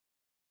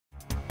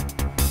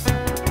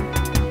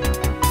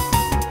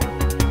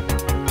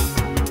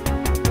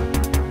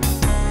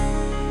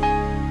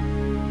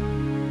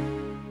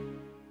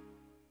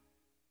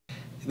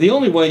the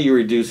only way you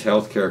reduce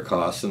healthcare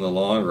costs in the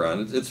long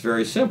run, it's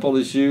very simple,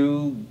 is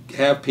you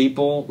have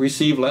people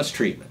receive less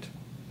treatment.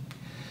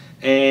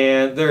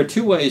 And there are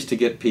two ways to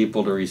get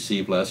people to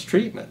receive less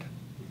treatment.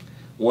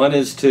 One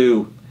is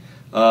to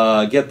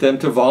get them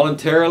to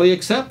voluntarily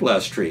accept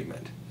less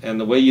treatment. And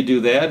the way you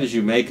do that is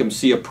you make them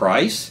see a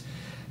price,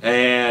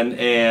 and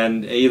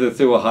either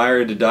through a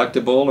higher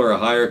deductible or a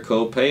higher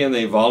copay, and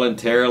they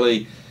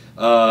voluntarily,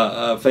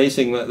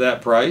 facing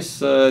that price,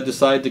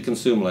 decide to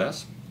consume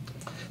less.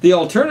 The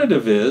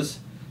alternative is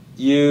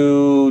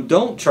you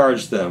don't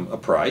charge them a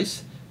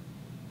price,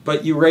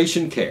 but you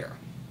ration care.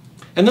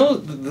 And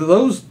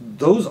those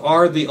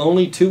are the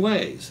only two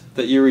ways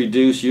that you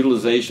reduce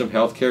utilization of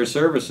healthcare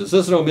services.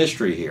 There's no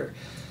mystery here.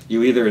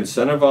 You either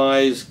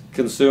incentivize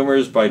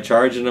consumers by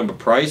charging them a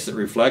price that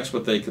reflects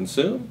what they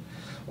consume,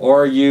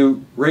 or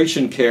you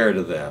ration care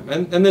to them.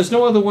 And there's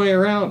no other way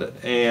around it.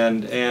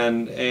 And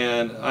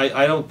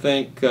I don't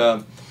think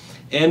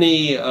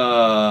any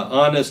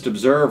honest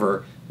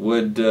observer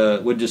would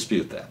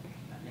dispute that.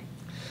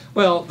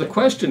 Well, the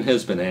question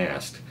has been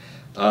asked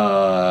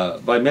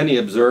by many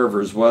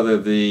observers whether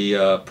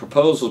the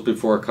proposals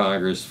before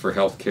Congress for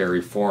health care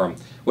reform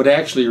would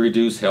actually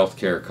reduce health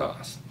care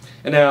costs.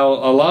 And now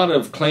a lot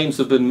of claims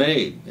have been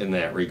made in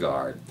that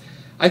regard.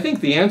 I think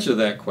the answer to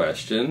that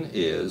question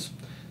is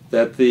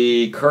that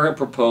the current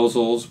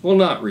proposals will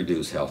not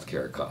reduce health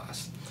care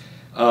costs.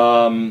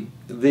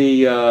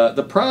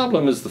 The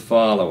problem is the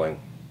following.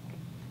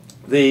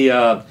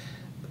 The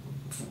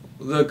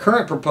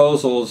current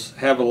proposals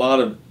have a lot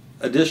of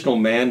additional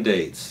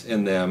mandates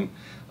in them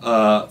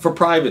for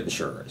private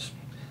insurers.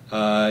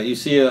 You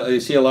see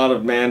a lot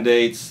of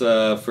mandates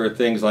for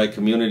things like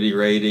community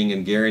rating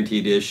and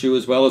guaranteed issue,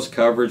 as well as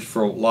coverage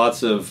for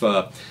lots of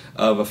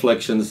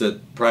afflictions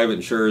that private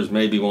insurers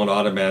maybe won't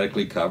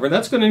automatically cover.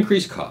 That's going to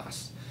increase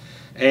costs.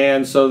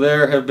 And so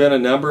there have been a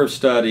number of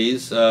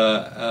studies,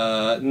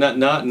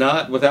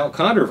 not without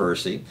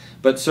controversy,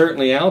 but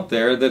certainly out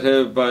there that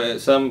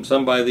have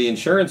some by the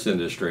insurance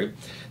industry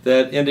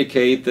that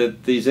indicate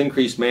that these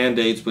increased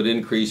mandates would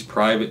increase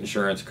private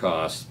insurance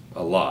costs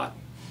a lot.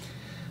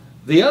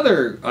 The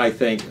other, I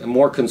think,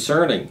 more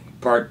concerning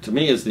part to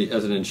me as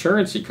an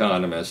insurance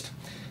economist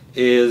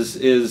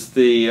is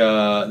the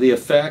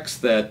effects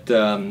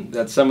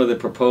that some of the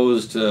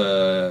proposed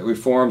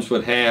reforms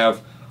would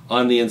have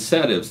on the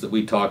incentives that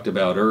we talked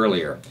about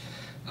earlier.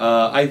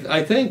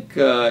 I think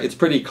it's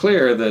pretty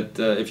clear that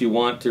if you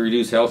want to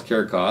reduce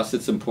healthcare costs,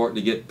 it's important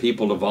to get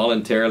people to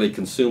voluntarily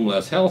consume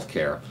less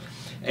healthcare.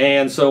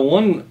 And so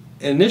one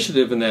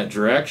initiative in that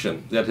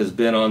direction that has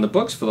been on the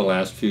books for the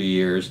last few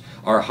years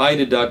are high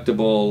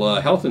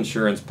deductible health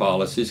insurance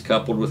policies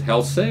coupled with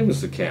health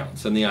savings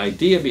accounts. And the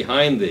idea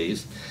behind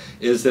these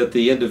is that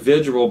the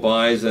individual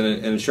buys an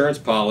insurance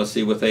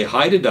policy with a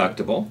high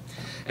deductible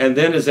and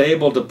then is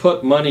able to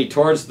put money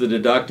towards the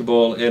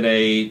deductible in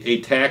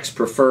a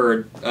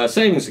tax-preferred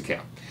savings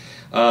account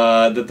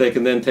that they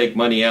can then take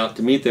money out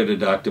to meet their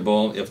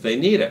deductible if they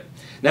need it.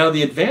 Now,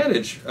 the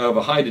advantage of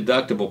a high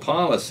deductible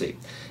policy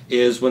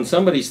is when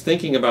somebody's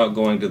thinking about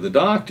going to the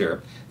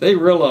doctor, they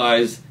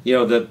realize,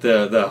 that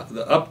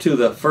the up to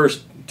the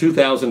first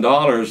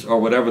 $2,000 or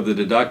whatever the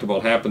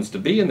deductible happens to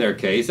be in their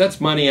case, that's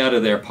money out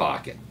of their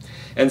pocket.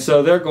 And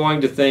so they're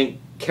going to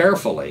think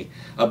carefully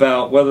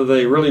about whether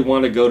they really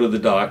want to go to the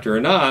doctor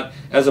or not,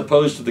 as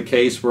opposed to the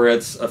case where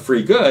it's a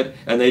free good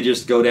and they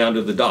just go down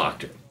to the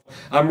doctor.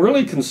 I'm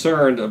really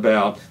concerned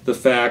about the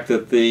fact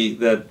that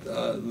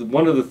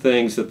one of the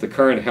things that the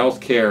current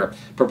health care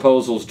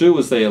proposals do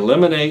is they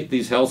eliminate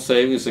these health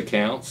savings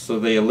accounts, so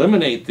they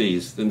eliminate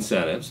these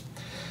incentives,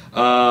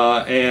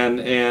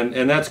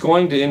 and that's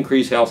going to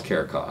increase health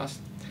care costs.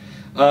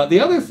 The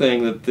other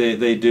thing that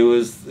they do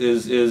is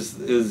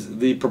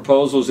the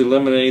proposals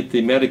eliminate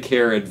the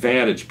Medicare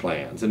Advantage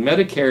plans. And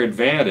Medicare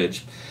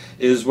Advantage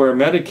is where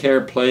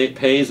Medicare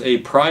pays a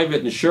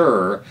private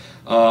insurer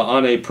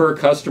on a per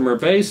customer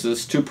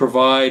basis to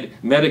provide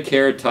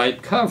Medicare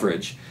type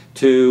coverage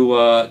to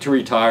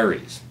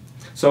retirees.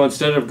 So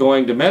instead of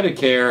going to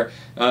Medicare,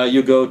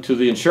 you go to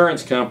the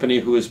insurance company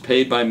who is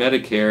paid by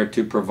Medicare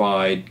to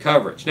provide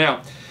coverage.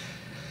 Now,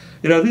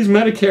 these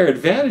Medicare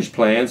Advantage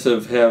plans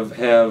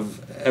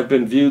have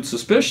been viewed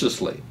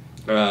suspiciously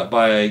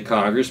by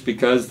Congress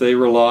because they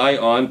rely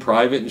on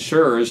private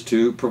insurers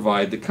to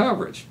provide the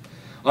coverage.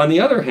 On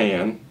the other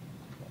hand,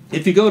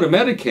 if you go to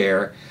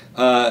Medicare,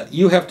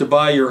 you have to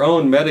buy your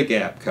own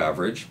Medigap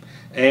coverage,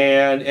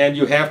 and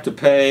you have to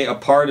pay a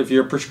part of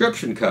your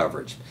prescription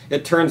coverage.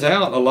 It turns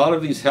out a lot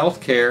of these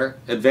healthcare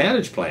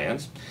advantage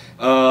plans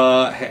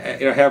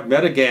have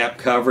Medigap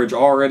coverage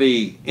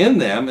already in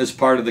them as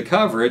part of the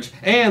coverage,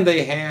 and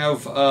they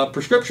have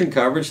prescription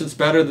coverage that's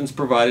better than is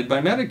provided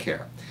by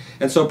Medicare.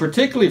 And so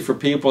particularly for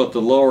people at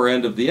the lower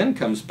end of the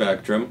income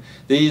spectrum,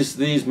 these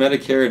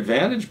Medicare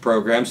Advantage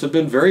programs have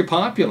been very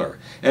popular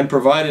and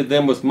provided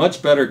them with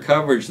much better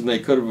coverage than they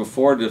could have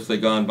afforded if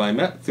they'd gone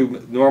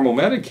through normal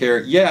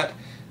Medicare, yet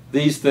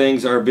these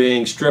things are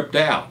being stripped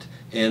out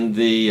in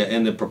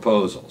the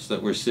proposals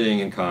that we're seeing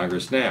in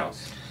Congress now.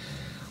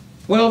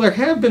 Well, there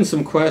have been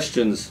some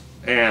questions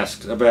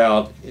asked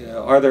about,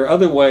 are there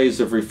other ways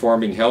of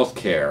reforming health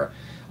care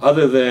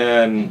other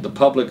than the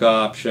public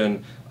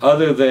option,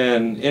 other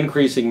than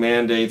increasing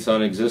mandates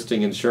on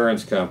existing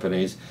insurance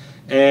companies?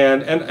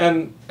 And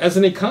as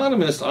an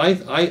economist,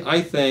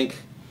 I think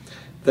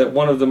that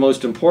one of the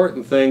most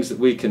important things that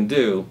we can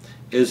do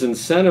is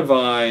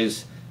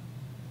incentivize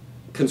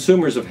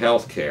consumers of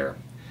health care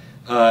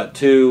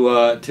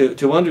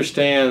to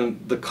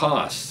understand the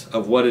costs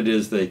of what it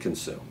is they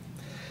consume.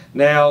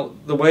 Now,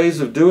 the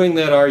ways of doing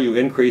that are you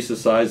increase the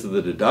size of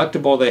the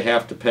deductible they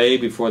have to pay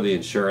before the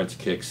insurance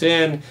kicks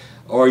in,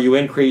 or you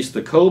increase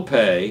the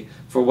copay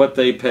for what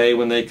they pay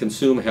when they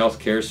consume health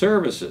care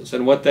services.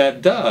 And what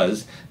that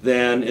does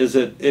then is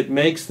it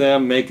makes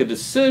them make a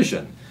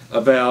decision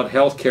about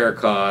health care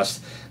costs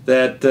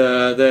that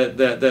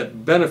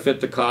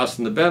benefit the costs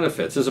and the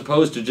benefits, as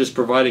opposed to just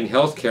providing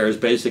health care as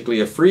basically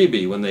a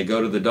freebie when they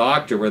go to the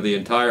doctor, where the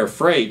entire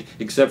freight,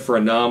 except for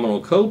a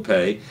nominal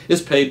copay,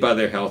 is paid by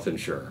their health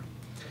insurer.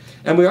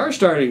 And we are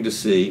starting to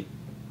see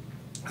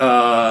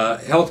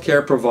health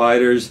care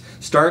providers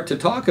start to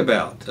talk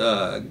about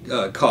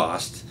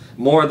costs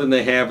more than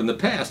they have in the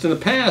past. In the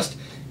past,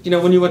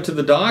 when you went to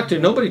the doctor,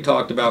 nobody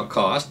talked about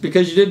cost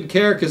because you didn't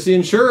care because the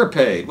insurer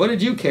paid. What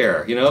did you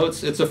care?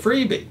 It's a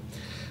freebie.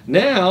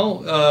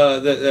 Now,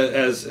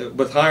 as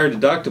with higher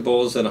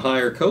deductibles and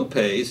higher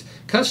copays,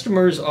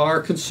 customers are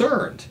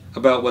concerned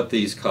about what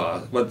these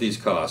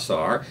costs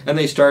are, and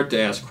they start to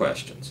ask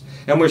questions.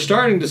 And we're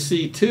starting to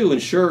see, too,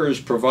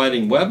 insurers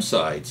providing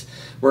websites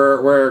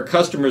where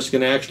customers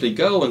can actually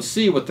go and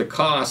see what the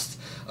costs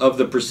of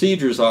the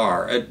procedures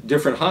are at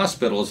different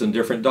hospitals and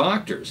different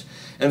doctors.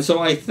 And so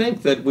I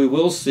think that we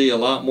will see a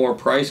lot more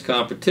price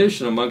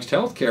competition amongst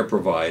healthcare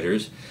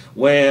providers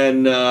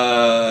when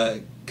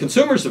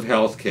consumers of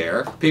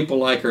healthcare, people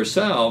like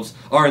ourselves,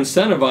 are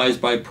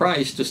incentivized by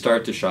price to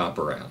start to shop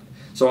around.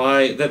 So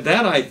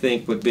that I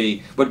think would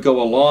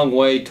go a long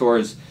way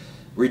towards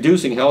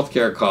reducing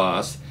healthcare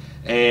costs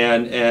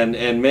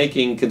and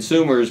making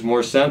consumers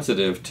more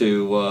sensitive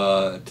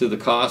to the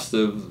cost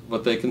of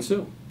what they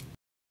consume.